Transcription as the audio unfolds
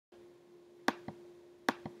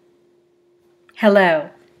Hello,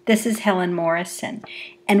 this is Helen Morrison,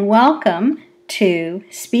 and welcome to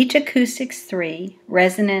Speech Acoustics 3,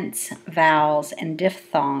 Resonance, Vowels, and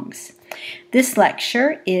Diphthongs. This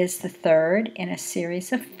lecture is the third in a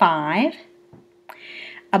series of 5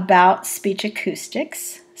 about speech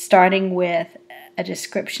acoustics, starting with a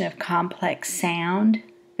description of complex sound,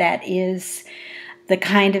 that is the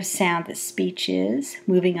kind of sound that speech is,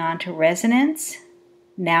 moving on to resonance.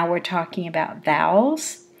 Now we're talking about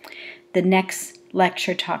vowels. The next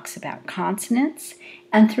lecture talks about consonants,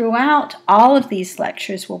 and throughout all of these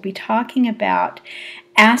lectures we'll be talking about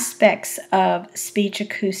aspects of speech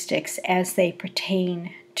acoustics as they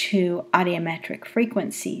pertain to audiometric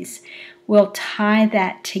frequencies. We'll tie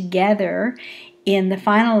that together in the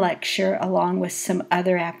final lecture along with some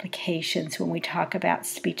other applications when we talk about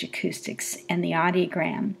speech acoustics and the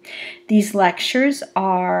audiogram. These lectures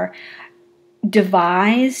are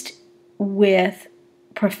devised with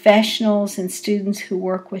professionals and students who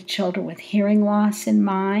work with children with hearing loss in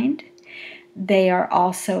mind. They are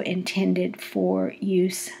also intended for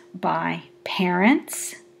use by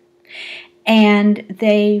parents, and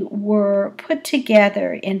they were put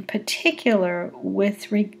together in particular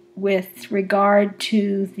with regard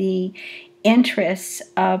to the interests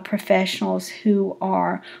of professionals who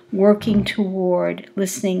are working toward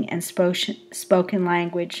listening and spoken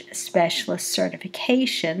language specialist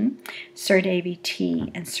certification, Cert AVT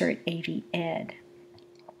and Cert AVEd.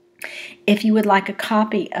 If you would like a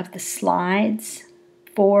copy of the slides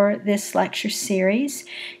for this lecture series,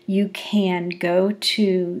 you can go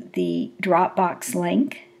to the Dropbox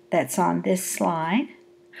link that's on this slide,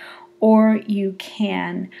 or you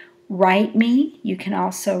can write me. You can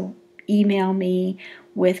also email me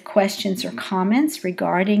with questions or comments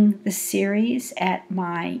regarding the series at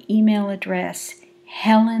my email address,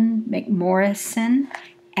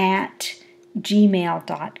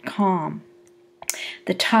 helenmcmorrison@gmail.com.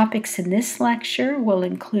 The topics in this lecture will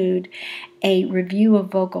include a review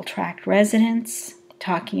of vocal tract resonance,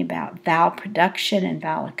 talking about vowel production and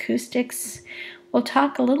vowel acoustics. We'll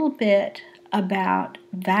talk a little bit about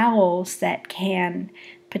vowels that can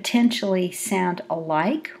potentially sound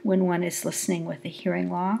alike when one is listening with a hearing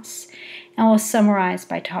loss, and we'll summarize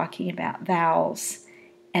by talking about vowels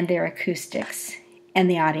and their acoustics and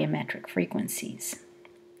the audiometric frequencies.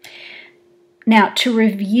 Now, to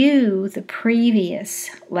review the previous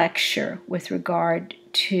lecture with regard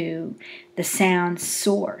to the sound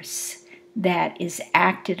source that is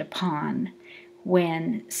acted upon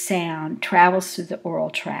when sound travels through the oral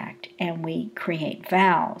tract and we create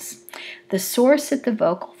vowels. The source at the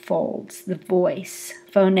vocal folds, the voice,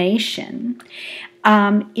 phonation,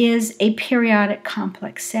 is a periodic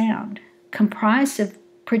complex sound comprised of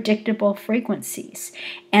predictable frequencies.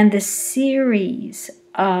 And the series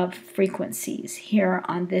of frequencies here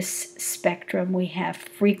on this spectrum, we have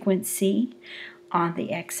frequency on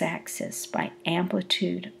the x-axis by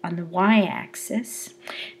amplitude on the y-axis.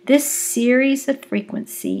 This series of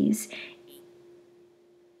frequencies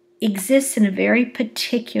exists in a very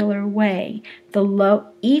particular way.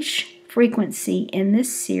 Each frequency in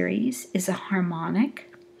this series is a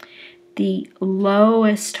harmonic. The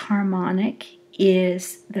lowest harmonic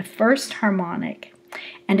is the first harmonic,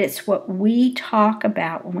 and it's what we talk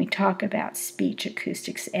about when we talk about speech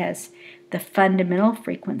acoustics as the fundamental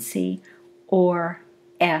frequency, or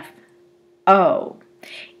FO.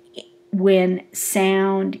 When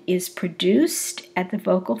sound is produced at the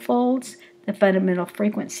vocal folds, the fundamental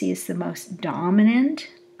frequency is the most dominant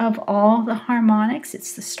of all the harmonics.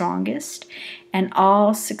 It's the strongest, and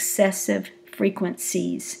all successive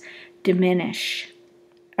frequencies diminish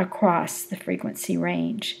across the frequency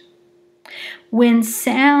range. When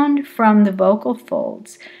sound from the vocal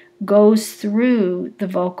folds goes through the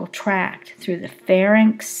vocal tract, through the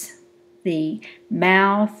pharynx, the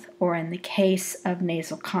mouth, or in the case of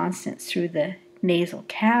nasal consonants, through the nasal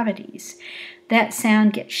cavities, that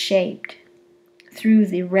sound gets shaped through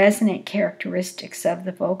the resonant characteristics of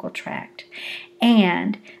the vocal tract.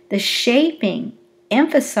 And the shaping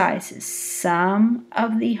emphasizes some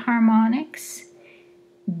of the harmonics,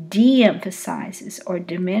 de-emphasizes or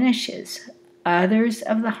diminishes others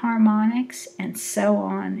of the harmonics, and so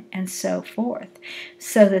on and so forth,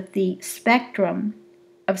 so that the spectrum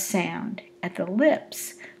of sound at the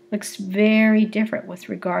lips looks very different with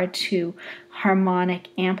regard to harmonic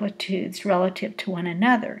amplitudes relative to one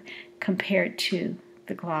another compared to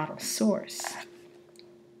the glottal source.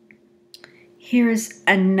 Here's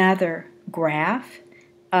another graph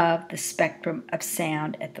of the spectrum of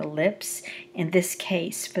sound at the lips, in this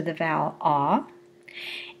case for the vowel ah,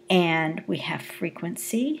 and we have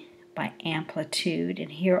frequency by amplitude,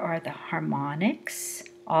 and here are the harmonics,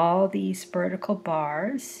 all these vertical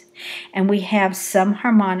bars, and we have some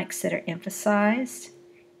harmonics that are emphasized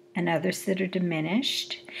and others that are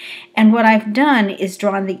diminished. And what I've done is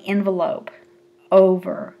drawn the envelope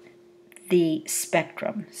over the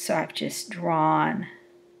spectrum. So I've just drawn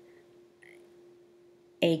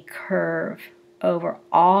a curve over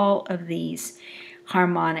all of these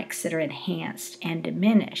harmonics that are enhanced and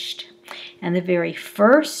diminished. And the very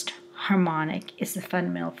first harmonic is the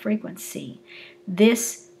fundamental frequency.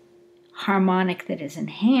 This harmonic that is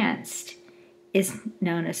enhanced is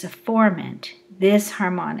known as a formant. This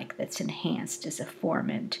harmonic that's enhanced is a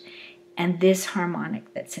formant. And this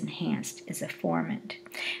harmonic that's enhanced is a formant.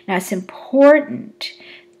 Now it's important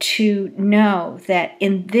to know that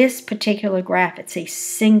in this particular graph, it's a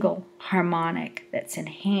single harmonic that's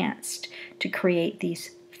enhanced to create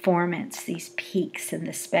these formants, these peaks in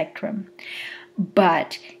the spectrum.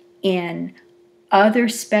 But in other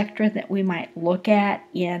spectra that we might look at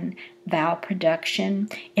in vowel production,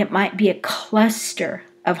 it might be a cluster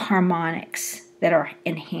of harmonics that are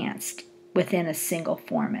enhanced within a single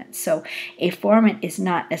formant. So a formant is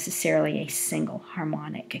not necessarily a single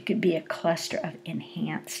harmonic. It could be a cluster of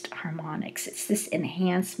enhanced harmonics. It's this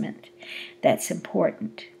enhancement that's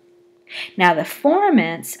important. Now the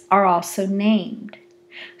formants are also named.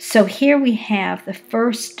 So here we have the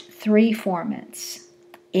first three formants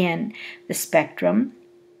in the spectrum.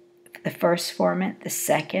 The first formant, the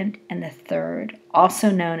second, and the third, also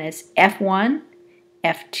known as F1,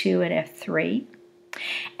 F2, and F3.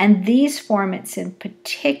 And these formants in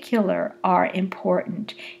particular are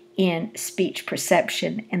important in speech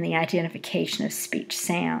perception and the identification of speech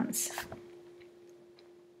sounds.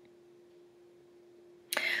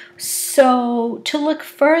 So to look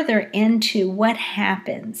further into what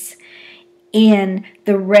happens in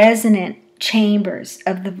the resonant chambers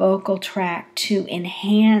of the vocal tract to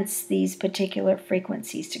enhance these particular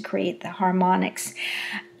frequencies to create the harmonics,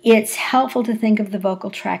 it's helpful to think of the vocal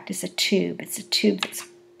tract as a tube. It's a tube that's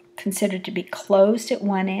considered to be closed at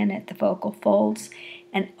one end at the vocal folds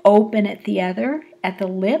and open at the other at the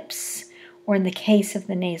lips, or in the case of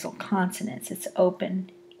the nasal consonants, it's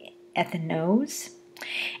open at the nose.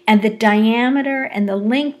 And the diameter and the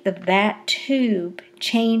length of that tube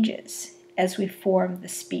changes as we form the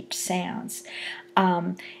speech sounds.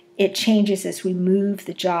 It changes as we move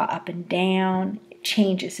the jaw up and down. It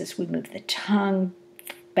changes as we move the tongue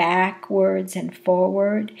backwards and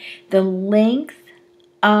forward. The length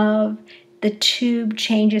of the tube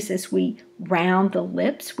changes as we round the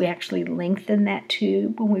lips. We actually lengthen that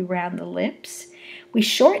tube when we round the lips. We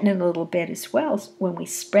shorten it a little bit as well when we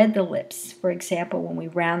spread the lips. For example, when we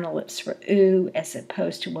round the lips for oo as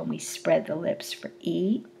opposed to when we spread the lips for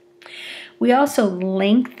e. We also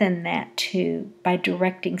lengthen that tube by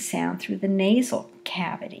directing sound through the nasal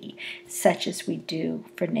cavity, such as we do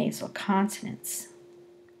for nasal consonants.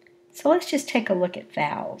 So let's just take a look at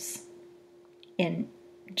vowels in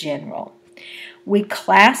general. We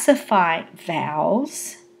classify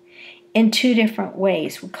vowels in two different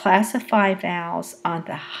ways. We classify vowels on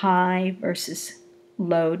the high versus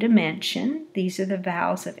low dimension. These are the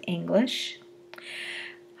vowels of English.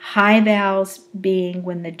 High vowels being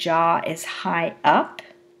when the jaw is high up,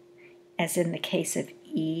 as in the case of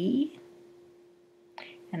E,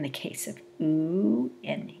 in the case of oo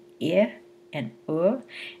and I and U.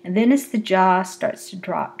 And then as the jaw starts to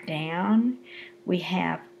drop down, we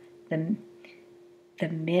have the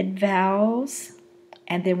mid vowels.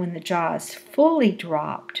 And then when the jaw is fully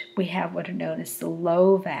dropped, we have what are known as the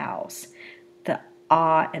low vowels, the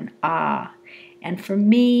ah and ah. And for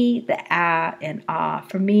me, the ah and ah,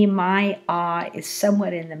 for me, my ah is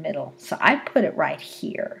somewhat in the middle. So I put it right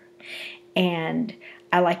here. And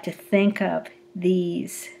I like to think of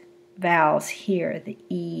these vowels here, the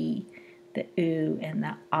E, the oo, and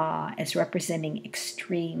the ah, as representing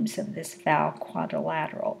extremes of this vowel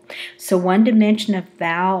quadrilateral. So one dimension of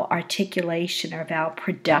vowel articulation or vowel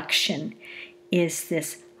production is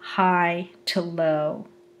this high to low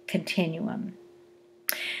continuum.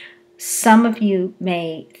 Some of you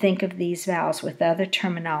may think of these vowels with other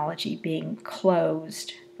terminology being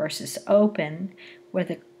closed versus open, where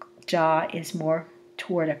the jaw is more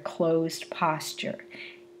toward a closed posture,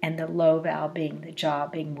 and the low vowel being the jaw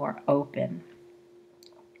being more open.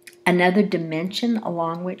 Another dimension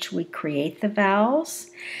along which we create the vowels,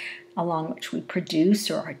 along which we produce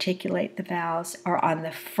or articulate the vowels, are on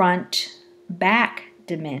the front-back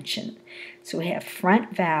dimension. So we have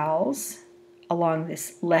front vowels along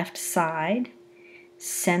this left side,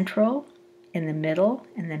 central in the middle,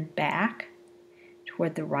 and then back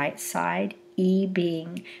toward the right side, E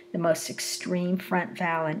being the most extreme front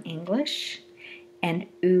vowel in English, and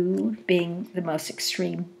oo being the most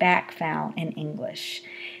extreme back vowel in English.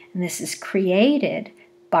 And this is created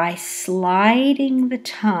by sliding the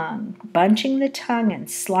tongue, bunching the tongue and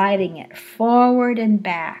sliding it forward and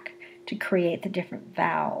back to create the different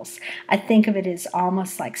vowels. I think of it as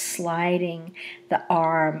almost like sliding the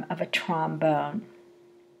arm of a trombone.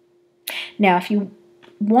 Now, if you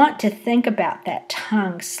want to think about that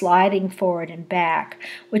tongue sliding forward and back,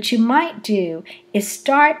 what you might do is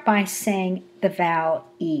start by saying the vowel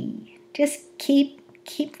E. Just keep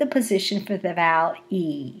the position for the vowel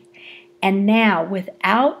E. And now,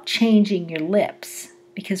 without changing your lips,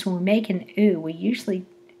 because when we make an oo, we usually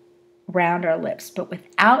round our lips, but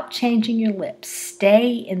without changing your lips,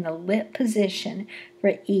 stay in the lip position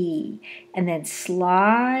for E, and then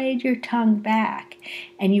slide your tongue back,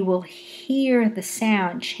 and you will hear the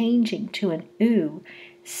sound changing to an oo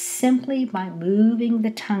simply by moving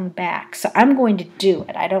the tongue back. So I'm going to do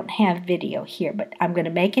it. I don't have video here, but I'm going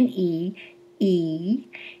to make an E, E,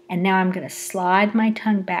 and now I'm going to slide my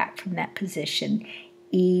tongue back from that position,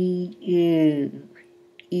 E, oo,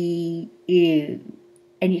 E, oo.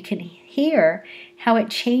 And you can hear how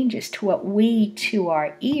it changes to what we, to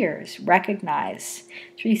our ears, recognize,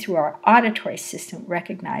 through our auditory system,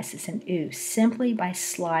 recognizes an oo, simply by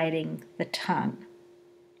sliding the tongue.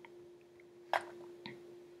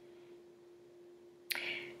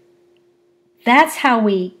 That's how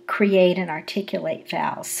we create and articulate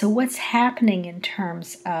vowels. So what's happening in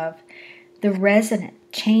terms of the resonant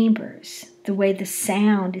chambers, the way the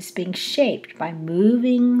sound is being shaped by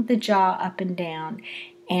moving the jaw up and down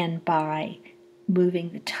and by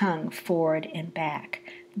moving the tongue forward and back.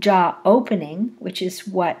 Jaw opening, which is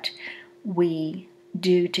what we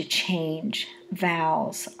do to change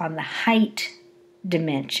vowels on the height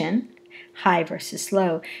dimension, high versus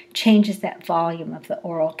low, changes that volume of the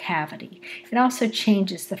oral cavity. It also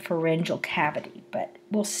changes the pharyngeal cavity, but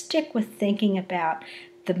we'll stick with thinking about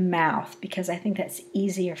the mouth because I think that's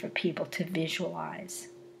easier for people to visualize.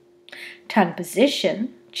 Tongue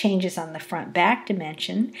position changes on the front-back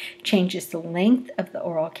dimension, changes the length of the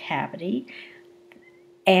oral cavity,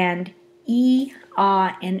 and E,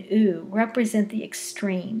 ah, and oo represent the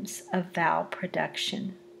extremes of vowel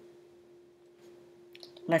production.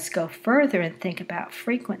 Let's go further and think about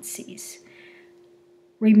frequencies.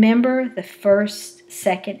 Remember the first,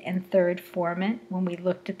 second, and third formant when we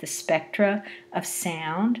looked at the spectra of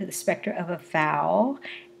sound, the spectra of a vowel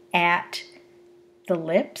at the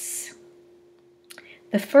lips?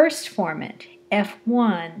 The first formant,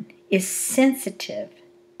 F1, is sensitive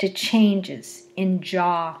to changes in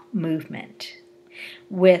jaw movement.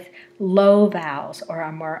 With low vowels or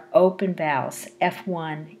our more open vowels,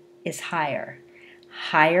 F1 is higher.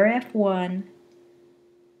 Higher F1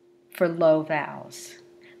 for low vowels.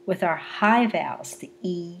 With our high vowels, the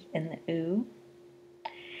E and the oo,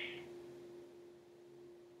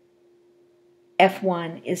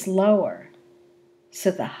 F1 is lower.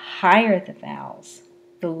 So the higher the vowels,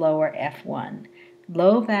 the lower F1.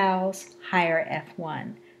 Low vowels, higher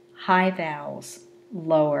F1. High vowels,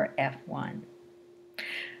 lower F1.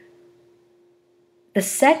 The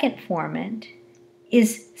second formant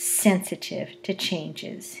is sensitive to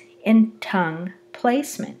changes in tongue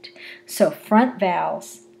placement. So front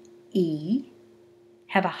vowels, E,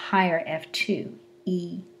 have a higher F2.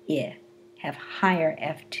 E, I, have higher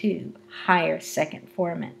F2, higher second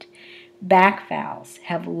formant. Back vowels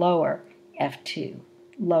have lower F2,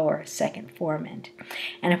 lower second formant.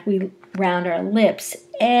 And if we round our lips,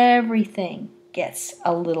 everything gets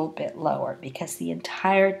a little bit lower because the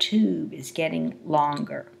entire tube is getting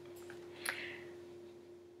longer.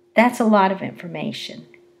 That's a lot of information.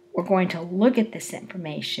 We're going to look at this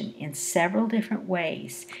information in several different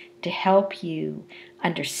ways to help you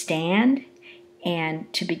understand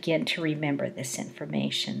and to begin to remember this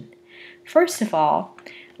information. First of all,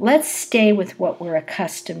 let's stay with what we're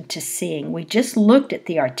accustomed to seeing. We just looked at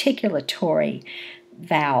the articulatory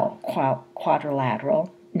vowel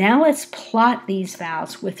quadrilateral. Now let's plot these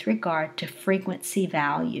vowels with regard to frequency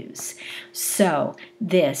values. So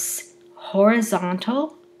this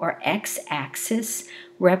horizontal or x-axis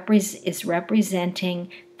is representing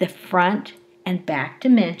the front and back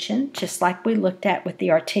dimension, just like we looked at with the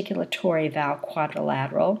articulatory vowel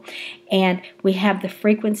quadrilateral. And we have the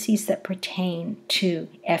frequencies that pertain to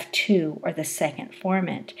F2 or the second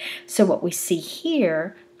formant. So what we see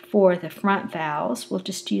here for the front vowels, we'll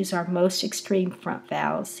just use our most extreme front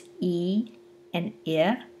vowels, E and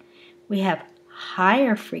I. We have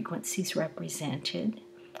higher frequencies represented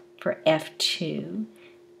for F2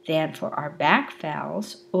 than for our back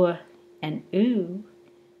vowels, and oo,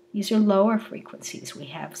 These are lower frequencies. We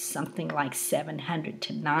have something like 700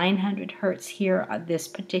 to 900 hertz here on this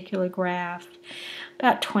particular graph,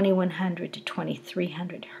 about 2100 to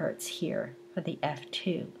 2300 hertz here for the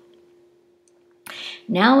F2.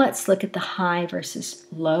 Now let's look at the high versus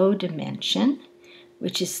low dimension,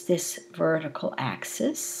 which is this vertical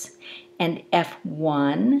axis, and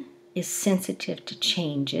F1 is sensitive to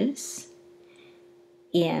changes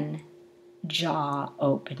in jaw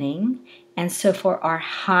opening. And so for our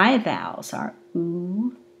high vowels, our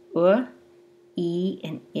oo, e,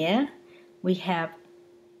 and I, we have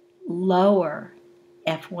lower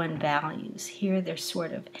F1 values. Here they're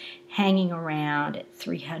sort of hanging around at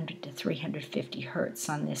 300 to 350 hertz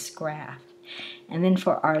on this graph. And then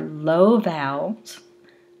for our low vowels,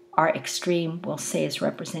 our extreme, we'll say, is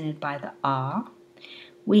represented by the ah.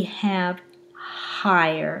 We have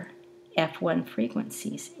higher F1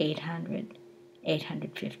 frequencies, 800,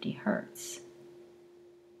 850 hertz.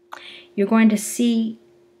 You're going to see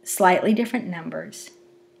slightly different numbers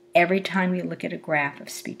every time you look at a graph of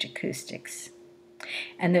speech acoustics.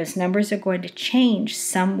 And those numbers are going to change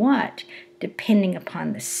somewhat depending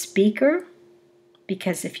upon the speaker,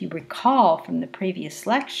 because if you recall from the previous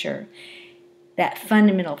lecture, that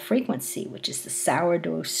fundamental frequency, which is the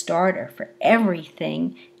sourdough starter for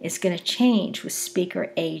everything, is going to change with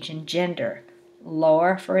speaker age and gender.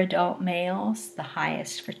 Lower for adult males, the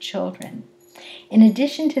highest for children. In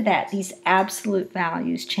addition to that, these absolute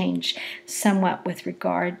values change somewhat with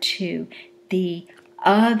regard to the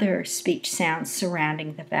other speech sounds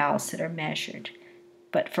surrounding the vowels that are measured.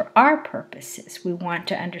 But for our purposes, we want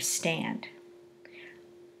to understand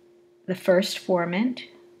the first formant.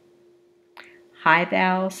 High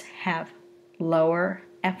vowels have lower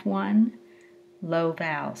F1, low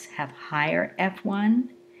vowels have higher F1.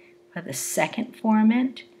 For the second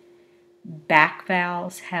formant, back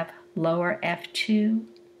vowels have lower F2,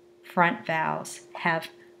 front vowels have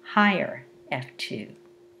higher F2.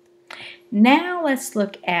 Now let's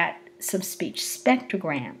look at some speech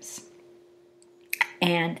spectrograms.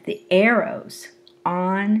 And the arrows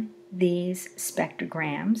on these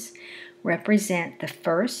spectrograms represent the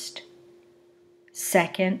first,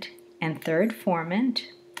 second, and third formant.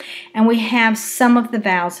 And we have some of the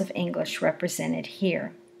vowels of English represented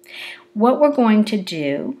here. What we're going to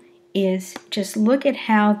do is just look at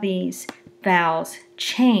how these vowels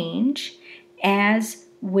change as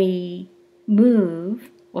we move.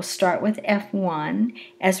 We'll start with F1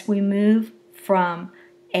 as we move from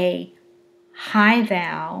a high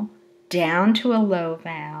vowel down to a low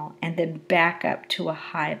vowel and then back up to a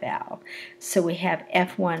high vowel. So we have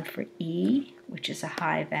F1 for E, which is a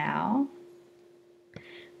high vowel,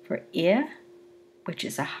 for I, which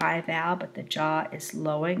is a high vowel, but the jaw is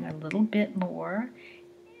lowering a little bit more.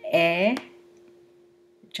 E,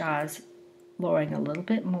 the jaw is lowering a little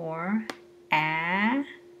bit more. A,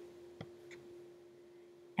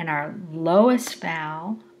 and our lowest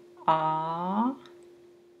vowel, ah,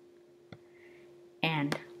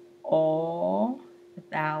 and o. The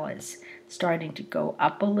vowel is starting to go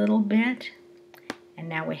up a little bit. And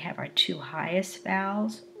now we have our two highest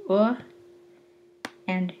vowels,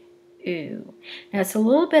 and oo. Now it's a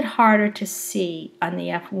little bit harder to see on the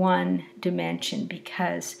F1 dimension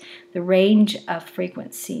because the range of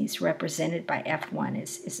frequencies represented by F1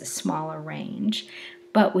 is a smaller range.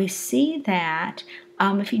 But we see that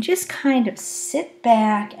if you just kind of sit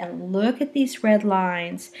back and look at these red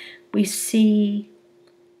lines, we see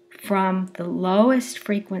from the lowest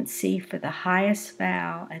frequency for the highest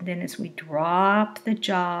vowel, and then as we drop the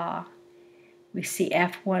jaw, we see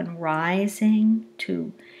F1 rising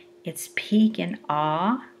to its peak in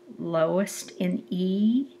ah, lowest in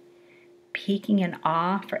E, peaking in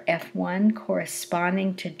ah for F1,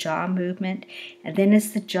 corresponding to jaw movement. And then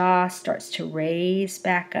as the jaw starts to raise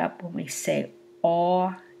back up, when we say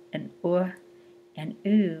aw and and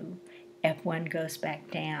oo, F1 goes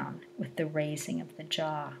back down with the raising of the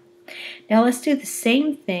jaw. Now let's do the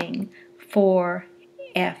same thing for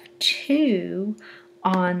F2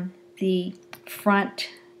 on the front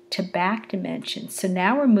to back dimension. So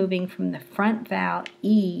now we're moving from the front vowel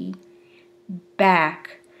E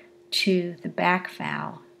back to the back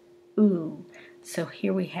vowel oo. So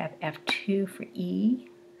here we have F2 for E,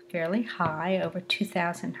 fairly high, over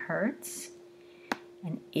 2,000 hertz.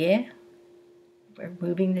 And I, we're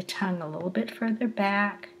moving the tongue a little bit further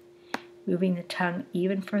back, moving the tongue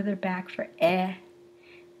even further back for E,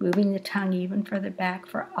 moving the tongue even further back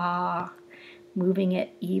for ah, moving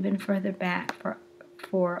it even further back for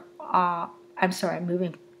ah. I'm sorry,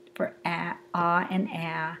 moving for ah and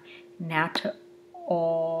ah, now to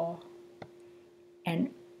aw and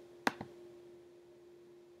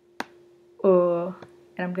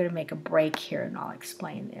And I'm going to make a break here and I'll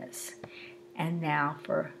explain this. And now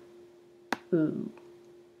for oo.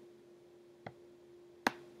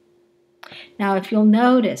 Now if you'll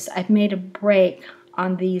notice, I've made a break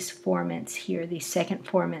on these formants here, these second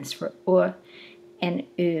formants for and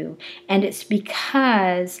oo. And it's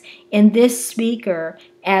because in this speaker,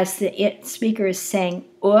 as the speaker is saying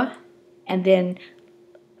and then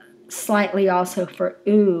slightly also for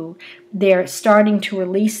oo, they're starting to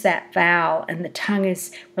release that vowel and the tongue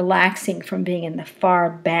is relaxing from being in the far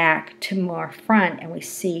back to more front, and we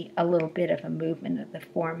see a little bit of a movement of the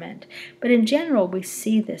formant. But in general, we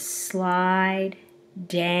see this slide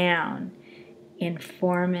down in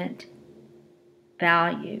formant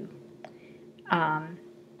value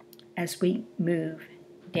as we move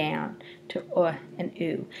down to and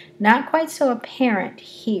oo. Not quite so apparent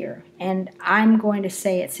here, and I'm going to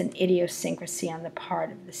say it's an idiosyncrasy on the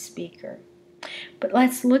part of the speaker. But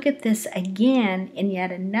let's look at this again in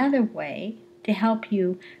yet another way to help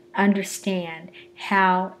you understand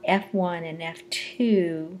how F1 and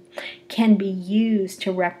F2 can be used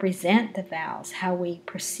to represent the vowels, how we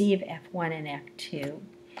perceive F1 and F2,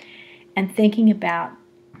 and thinking about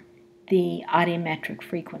the audiometric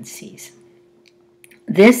frequencies.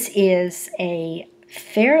 This is a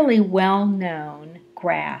fairly well-known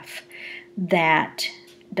graph that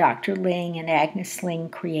Dr. Ling and Agnes Ling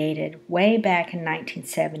created way back in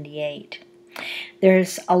 1978.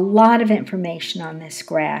 There's a lot of information on this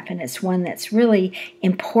graph, and it's one that's really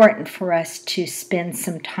important for us to spend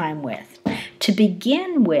some time with. To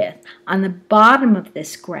begin with, on the bottom of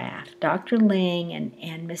this graph, Dr. Ling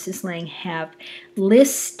and Mrs. Ling have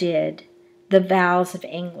listed the vowels of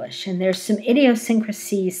English, and there's some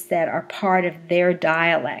idiosyncrasies that are part of their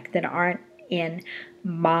dialect that aren't in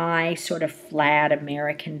my sort of flat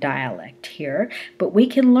American dialect here, but we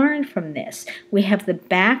can learn from this. We have the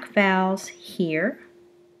back vowels here,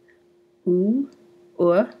 oo,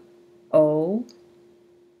 o,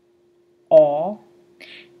 aw.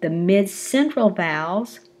 The mid-central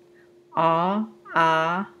vowels, ah,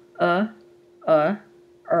 a,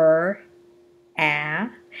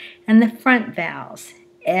 and the front vowels,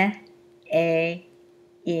 e,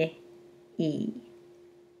 e.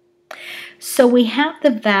 So we have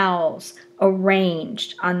the vowels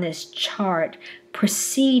arranged on this chart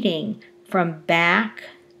proceeding from back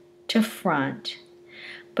to front,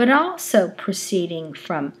 but also proceeding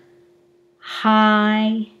from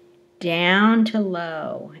high down to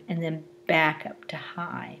low and then back up to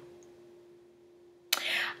high.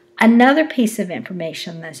 Another piece of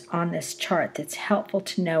information that's on this chart that's helpful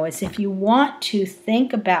to know is if you want to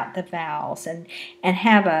think about the vowels and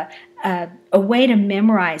have a way to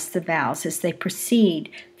memorize the vowels as they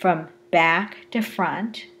proceed from back to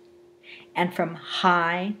front and from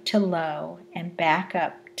high to low and back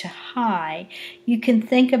up to high, you can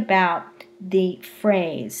think about the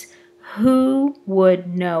phrase, "Who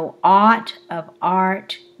would know aught of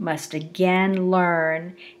art must again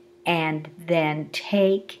learn and then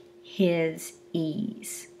take his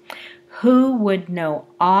ease." Who would know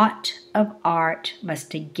aught of art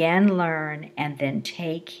must again learn and then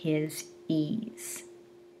take his ease.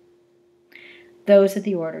 Those are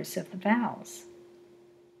the orders of the vowels.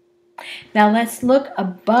 Now let's look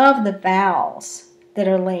above the vowels that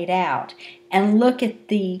are laid out and look at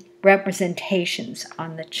the representations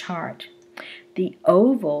on the chart. The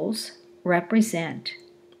ovals represent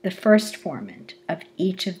the first formant of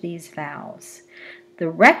each of these vowels. The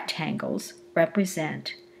rectangles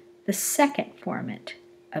represent the second formant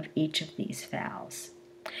of each of these vowels.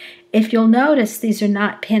 If you'll notice, these are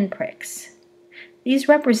not pinpricks. These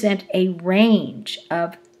represent a range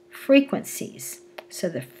of frequencies. So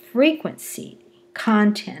the frequency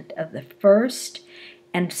content of the first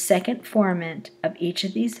and second formant of each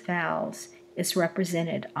of these vowels is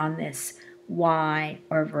represented on this Y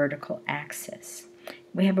or vertical axis.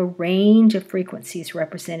 We have a range of frequencies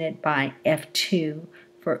represented by F2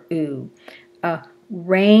 for oo, a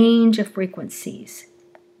range of frequencies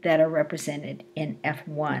that are represented in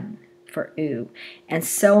F1 for oo, and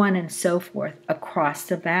so on and so forth across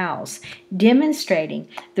the vowels, demonstrating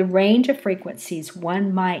the range of frequencies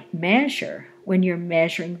one might measure when you're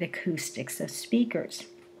measuring the acoustics of speakers.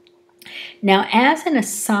 Now, as an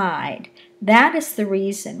aside, that is the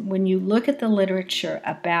reason when you look at the literature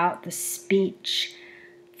about the speech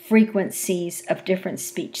frequencies of different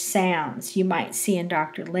speech sounds, you might see in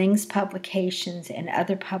Dr. Ling's publications and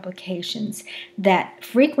other publications that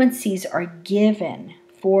frequencies are given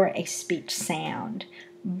for a speech sound,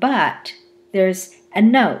 but there's a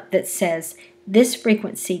note that says this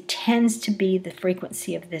frequency tends to be the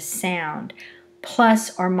frequency of this sound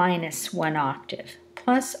plus or minus 1 octave.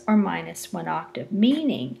 plus or minus 1 octave,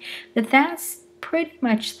 meaning that that's pretty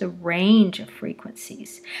much the range of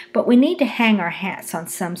frequencies. But we need to hang our hats on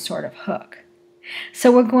some sort of hook.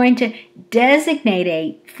 So we're going to designate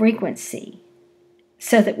a frequency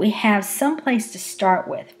so that we have some place to start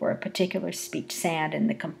with for a particular speech sound and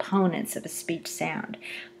the components of a speech sound.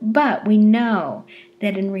 But we know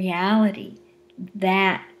that in reality,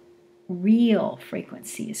 that real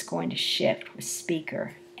frequency is going to shift with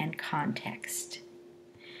speaker and context.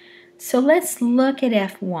 So let's look at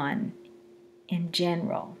F1 in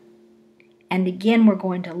general. And again, we're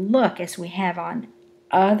going to look, as we have on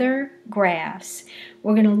other graphs,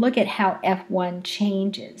 we're going to look at how F1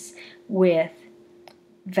 changes with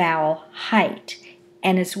vowel height.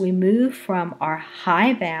 And as we move from our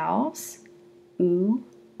high vowels, oo,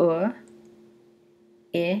 I,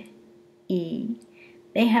 E,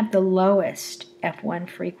 they have the lowest F1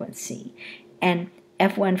 frequency. And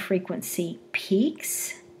F1 frequency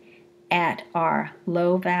peaks at our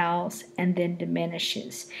low vowels and then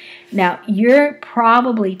diminishes. Now, you're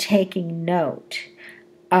probably taking note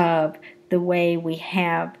of the way we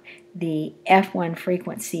have the F1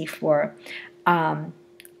 frequency for and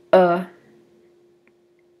the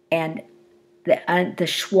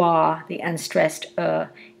schwa, the unstressed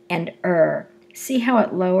and See how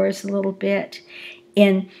it lowers a little bit?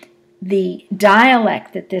 In the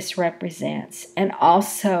dialect that this represents, and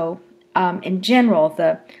also in general,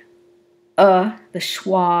 the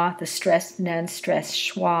schwa, the stressed and unstressed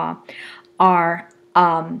schwa, are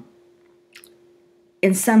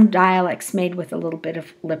in some dialects made with a little bit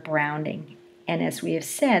of lip rounding. And as we have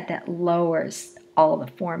said, that lowers all the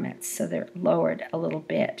formants, so they're lowered a little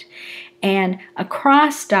bit. And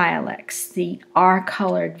across dialects, the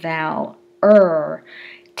R-colored vowel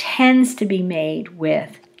tends to be made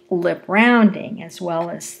with lip rounding as well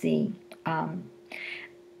as the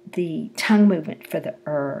tongue movement for the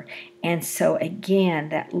And so again,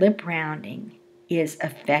 that lip rounding is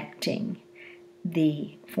affecting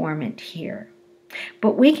the formant here.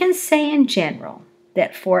 But we can say in general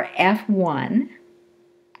that for F1,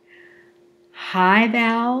 high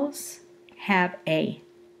vowels have a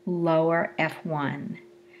lower F1.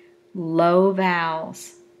 Low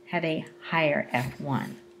vowels have a higher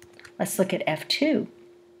F1. Let's look at F2.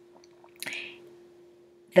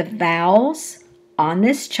 The vowels on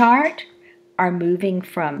this chart are moving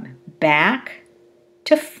from back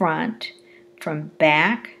to front, from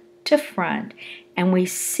back to front, and we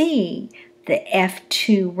see the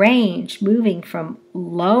F2 range moving from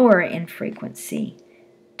lower in frequency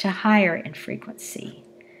to higher in frequency.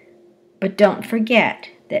 But don't forget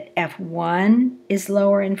that F1 is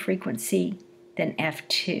lower in frequency than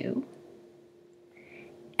F2.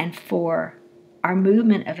 And for our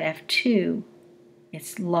movement of F2,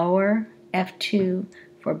 it's lower F2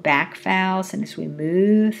 for back vowels, and as we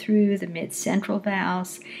move through the mid-central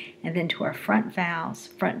vowels and then to our front vowels,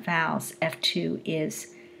 F2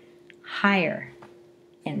 is higher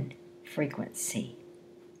in frequency.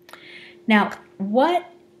 Now, what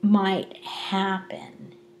might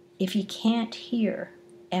happen if you can't hear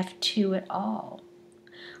F2 at all?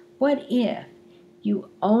 What if you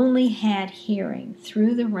only had hearing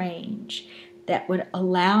through the range that would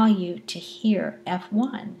allow you to hear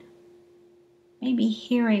F1? Maybe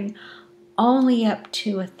hearing only up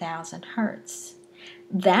to 1,000 hertz.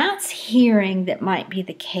 That's hearing that might be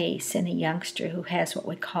the case in a youngster who has what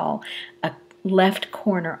we call a left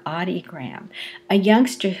corner audiogram. A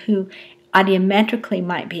youngster who audiometrically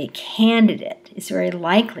might be a candidate, is very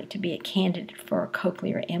likely to be a candidate for a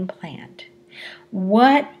cochlear implant.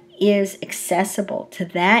 What is accessible to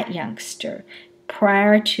that youngster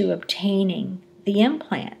prior to obtaining the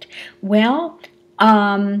implant? Well,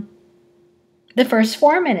 the first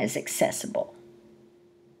formant is accessible.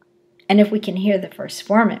 And if we can hear the first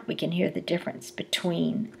formant, we can hear the difference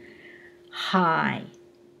between high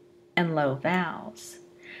and low vowels.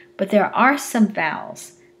 But there are some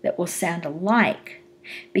vowels that will sound alike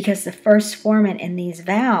because the first formant in these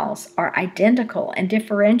vowels are identical and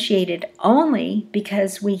differentiated only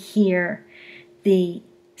because we hear the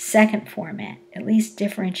second formant, at least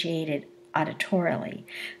differentiated auditorily.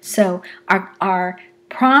 So our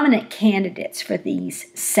prominent candidates for these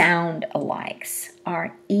sound alikes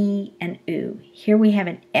are E and U. Here we have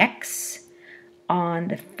an X on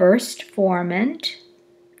the first formant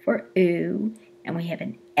for U, and we have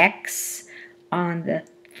an X on the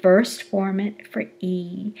first formant for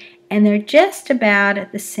E, and they're just about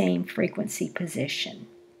at the same frequency position.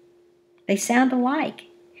 They sound alike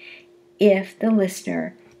if the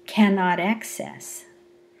listener cannot access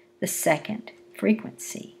the second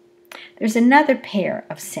frequency. There's another pair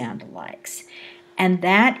of sound alikes, and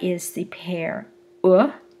that is the pair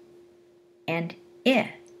and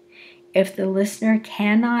I. If the listener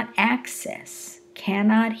cannot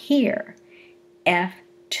hear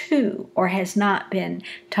F2, or has not been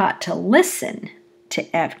taught to listen to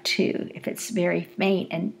F2, if it's very faint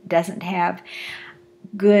and doesn't have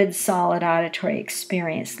good solid auditory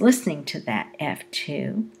experience listening to that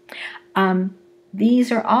F2,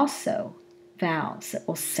 these are also vowels that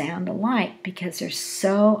will sound alike because they're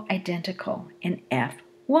so identical in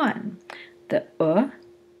F1, the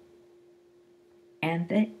and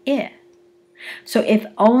the I. So if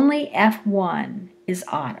only F1 is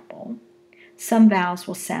audible, some vowels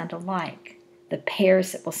will sound alike. The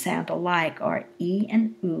pairs that will sound alike are E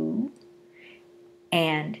and U,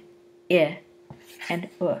 and I and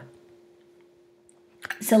U.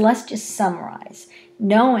 So let's just summarize,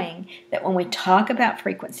 knowing that when we talk about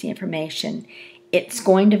frequency information, it's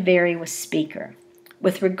going to vary with speaker.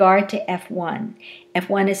 With regard to F1,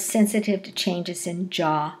 F1 is sensitive to changes in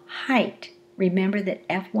jaw height. Remember that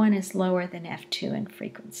F1 is lower than F2 in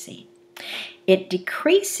frequency. It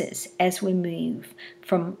decreases as we move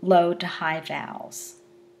from low to high vowels.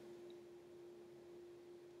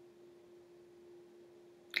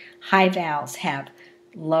 High vowels have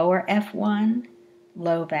lower F1,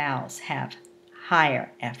 low vowels have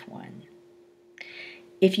higher F1.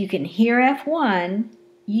 If you can hear F1,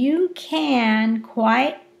 you can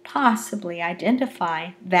quite possibly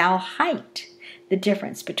identify vowel height, the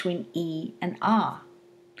difference between E and Ah,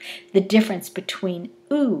 the difference between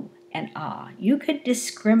U and Ah. You could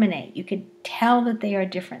discriminate. You could tell that they are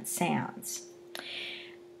different sounds.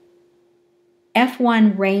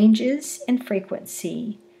 F1 ranges in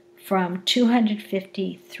frequency from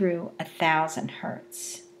 250 through 1,000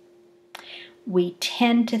 hertz. We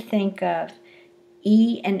tend to think of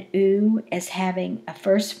E and U as having a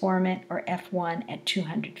first formant or F1 at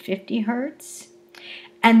 250 hertz,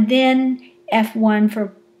 and then F1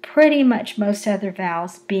 for pretty much most other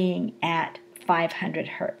vowels being at 500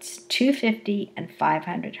 hertz, 250 and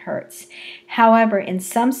 500 hertz. However, in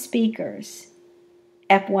some speakers,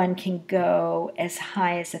 F1 can go as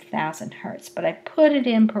high as 1,000 hertz, but I put it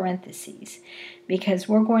in parentheses because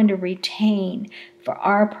we're going to retain, for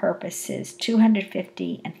our purposes,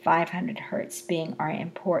 250 and 500 hertz being our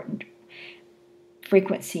important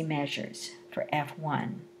frequency measures for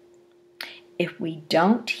F1. If we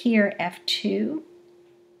don't hear F2,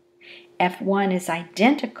 F1 is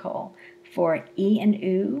identical for E and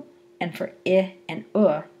U and for I and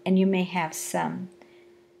U, and you may have some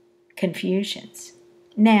confusions.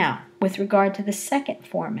 Now, with regard to the second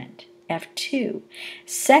formant, F2,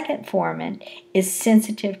 second formant is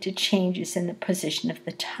sensitive to changes in the position of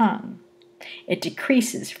the tongue. It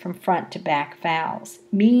decreases from front to back vowels,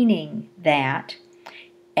 meaning that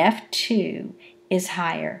F2 is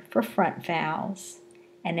higher for front vowels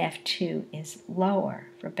and F2 is lower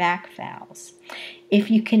for back vowels.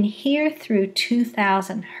 If you can hear through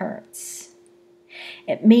 2,000 hertz,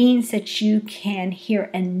 it means that you can hear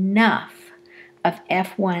enough of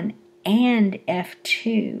F1 and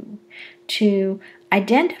F2 to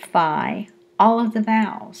identify all of the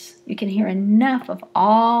vowels. You can hear enough of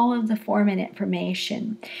all of the formant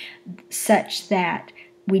information such that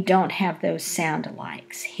we don't have those sound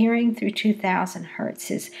alikes. Hearing through 2,000 hertz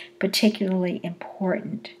is particularly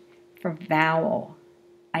important for vowel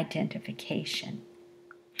identification.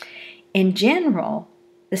 In general,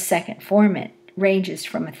 the second formant ranges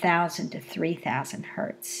from 1,000 to 3,000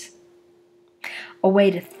 hertz. A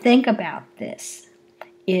way to think about this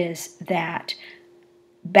is that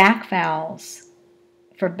back vowels,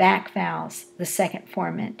 for back vowels, the second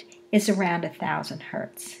formant is around 1,000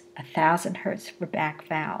 hertz. 1,000 hertz for back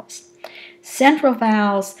vowels. Central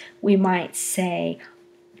vowels, we might say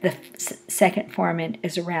the second formant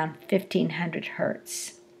is around 1,500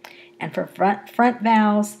 hertz. And for front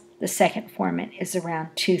vowels, the second formant is around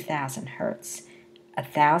 2,000 hertz.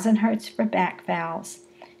 1,000 hertz for back vowels,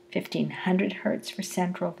 1,500 hertz for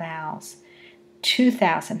central vowels,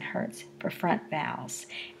 2,000 hertz for front vowels.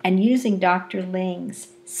 And using Dr. Ling's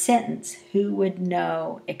sentence, who would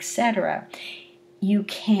know, etc., you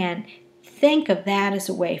can think of that as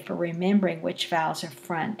a way for remembering which vowels are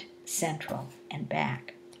front, central, and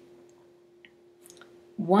back.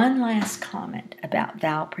 One last comment about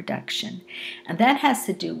vowel production, and that has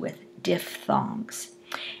to do with diphthongs.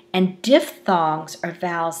 And diphthongs are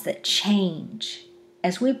vowels that change.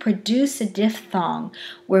 As we produce a diphthong,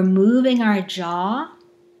 we're moving our jaw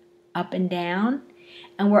up and down,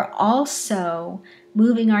 and we're also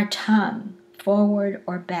moving our tongue forward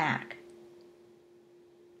or back.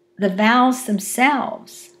 The vowels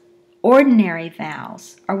themselves, ordinary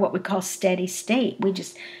vowels, are what we call steady state. We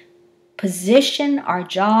just position our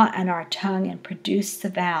jaw and our tongue and produce the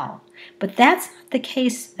vowel. But that's not the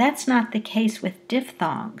case. That's not the case with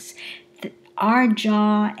diphthongs. Our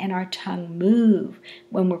jaw and our tongue move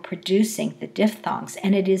when we're producing the diphthongs,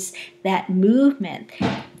 and it is that movement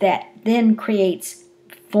that then creates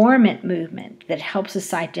formant movement that helps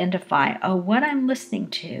us identify, oh, what I'm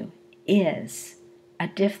listening to is a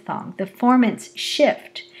diphthong. The formants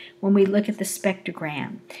shift when we look at the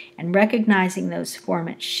spectrogram, and recognizing those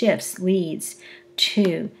formant shifts leads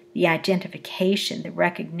to the identification, the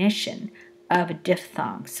recognition of a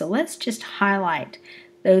diphthong. So let's just highlight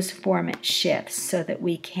those formant shifts so that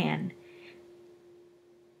we can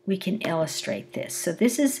illustrate this. So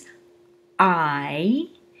this is I,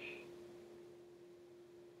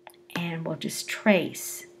 and we'll just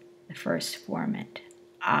trace the first formant,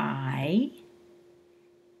 I,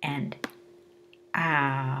 and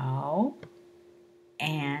ow,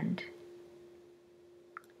 and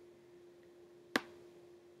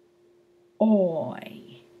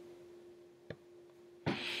oi.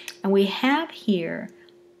 And we have here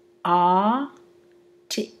ah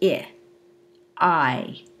to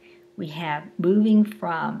I. We have moving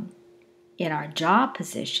from, in our jaw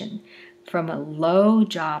position, from a low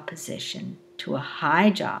jaw position to a high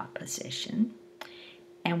jaw position.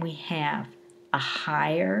 And we have a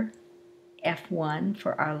higher F1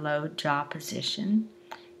 for our low jaw position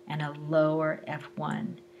and a lower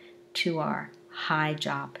F1 to our high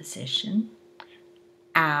jaw position.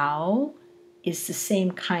 Ow is the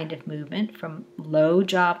same kind of movement from low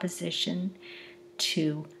jaw position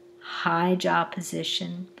to high jaw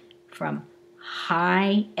position, from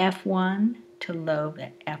high F1 to low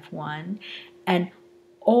F1. And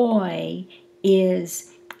oi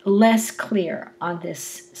is less clear on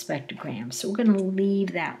this spectrogram, so we're going to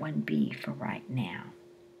leave that one be for right now.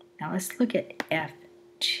 Now let's look at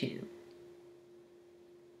F2.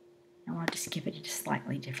 And I'll just give it a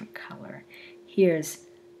slightly different color. Here's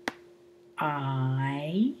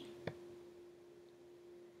I,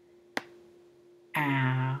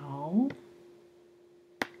 ow,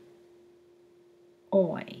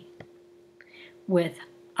 oi. With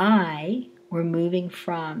I, we're moving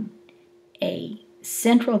from a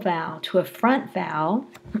central vowel to a front vowel,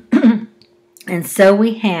 and so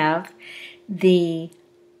we have the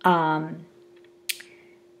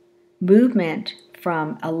movement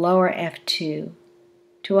from a lower F2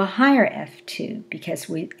 to a higher F2, because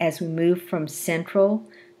as we move from central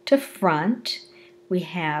to front, we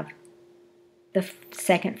have the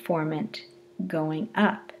second formant going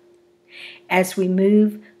up. As we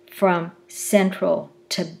move from central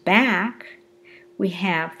to back, we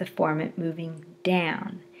have the formant moving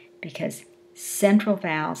down, because central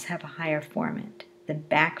vowels have a higher formant than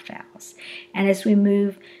back vowels. And as we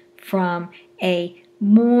move from a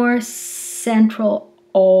more central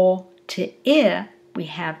O to I, we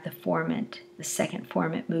have the second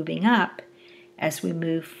formant moving up as we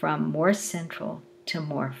move from more central to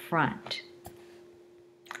more front.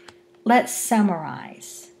 Let's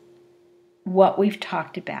summarize what we've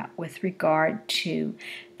talked about with regard to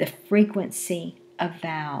the frequency of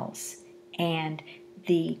vowels and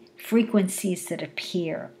the frequencies that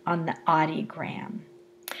appear on the audiogram.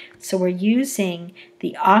 So we're using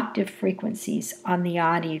the octave frequencies on the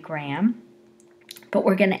audiogram, but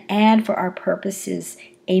we're going to add, for our purposes,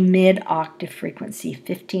 a mid-octave frequency,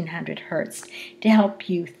 1500 hertz, to help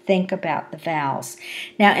you think about the vowels.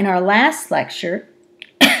 Now, in our last lecture,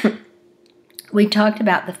 we talked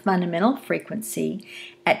about the fundamental frequency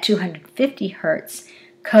at 250 hertz,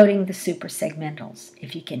 coding the suprasegmentals.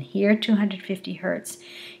 If you can hear 250 hertz,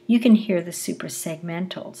 you can hear the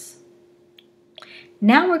suprasegmentals.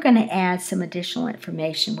 Now we're going to add some additional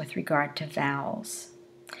information with regard to vowels.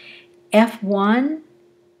 F1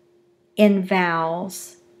 in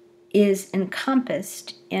vowels is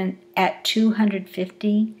encompassed at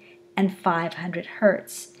 250 and 500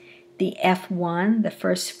 hertz. The F1, the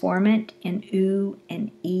first formant in U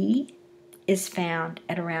and E, is found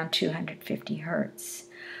at around 250 hertz.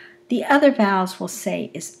 The other vowels we'll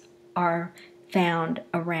say are found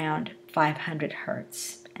around 500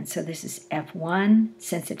 hertz. And so this is F1,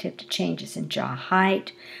 sensitive to changes in jaw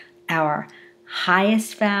height. Our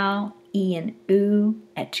highest vowel, E and U,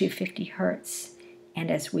 at 250 hertz. And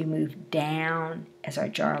as we move down, as our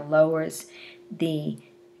jaw lowers, the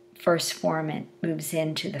first formant moves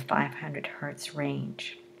into the 500 hertz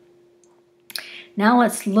range. Now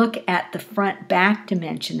let's look at the front-back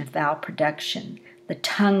dimension of vowel production, the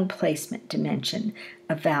tongue placement dimension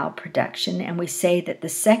of vowel production, and we say that the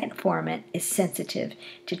second formant is sensitive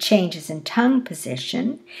to changes in tongue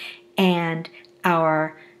position, and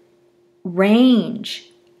our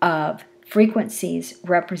range of frequencies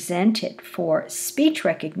represented for speech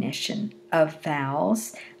recognition of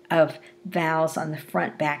vowels on the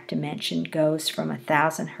front-back dimension goes from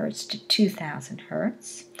 1,000 Hertz to 2,000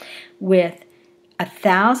 Hertz, with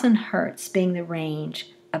 1,000 Hertz being the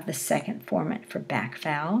range of the second formant for back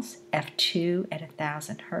vowels, F2 at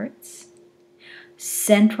 1,000 Hertz.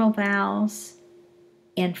 Central vowels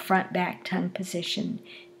in front-back tongue position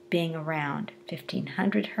being around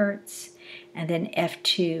 1,500 Hertz, and then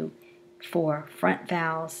F2 for front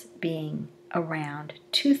vowels being around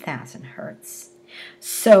 2,000 Hertz.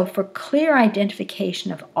 So for clear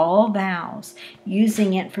identification of all vowels,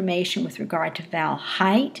 using information with regard to vowel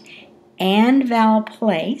height and vowel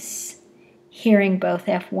place, hearing both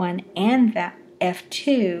F1 and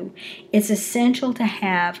F2, it's essential to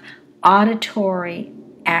have auditory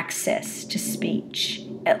access to speech,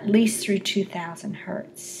 at least through 2,000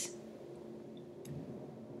 Hertz.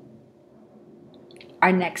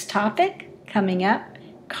 Our next topic coming up,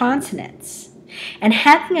 consonants. And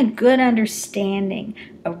having a good understanding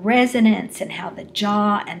of resonance and how the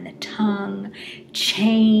jaw and the tongue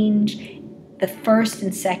change the first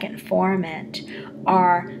and second formant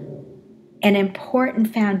are an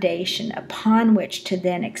important foundation upon which to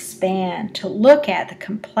then expand to look at the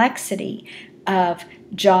complexity of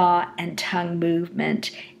jaw and tongue movement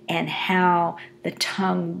and how the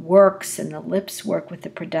tongue works and the lips work with the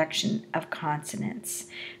production of consonants.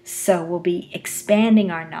 So we'll be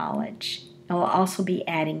expanding our knowledge, and we'll also be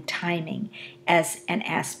adding timing as an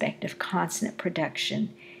aspect of consonant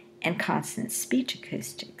production and consonant speech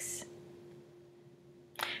acoustics.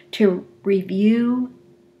 To review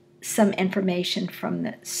some information from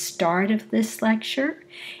the start of this lecture,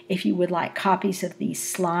 if you would like copies of these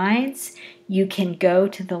slides, you can go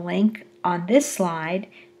to the link on this slide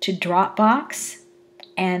to Dropbox,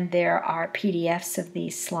 and there are PDFs of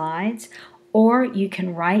these slides, or you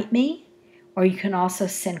can write me, or you can also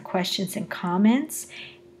send questions and comments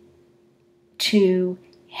to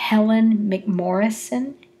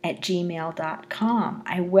helenmcmorrison@gmail.com.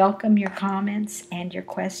 I welcome your comments and your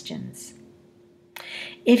questions.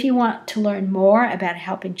 If you want to learn more about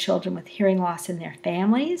helping children with hearing loss and their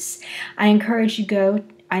families, I encourage you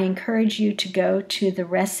to go to the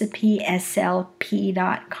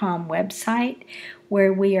recipeslp.com website,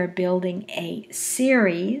 where we are building a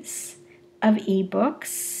series of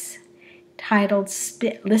ebooks titled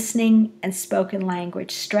Listening and Spoken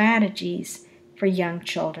Language Strategies for Young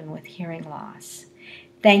Children with Hearing Loss.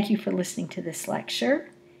 Thank you for listening to this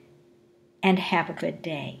lecture, and have a good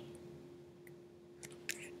day.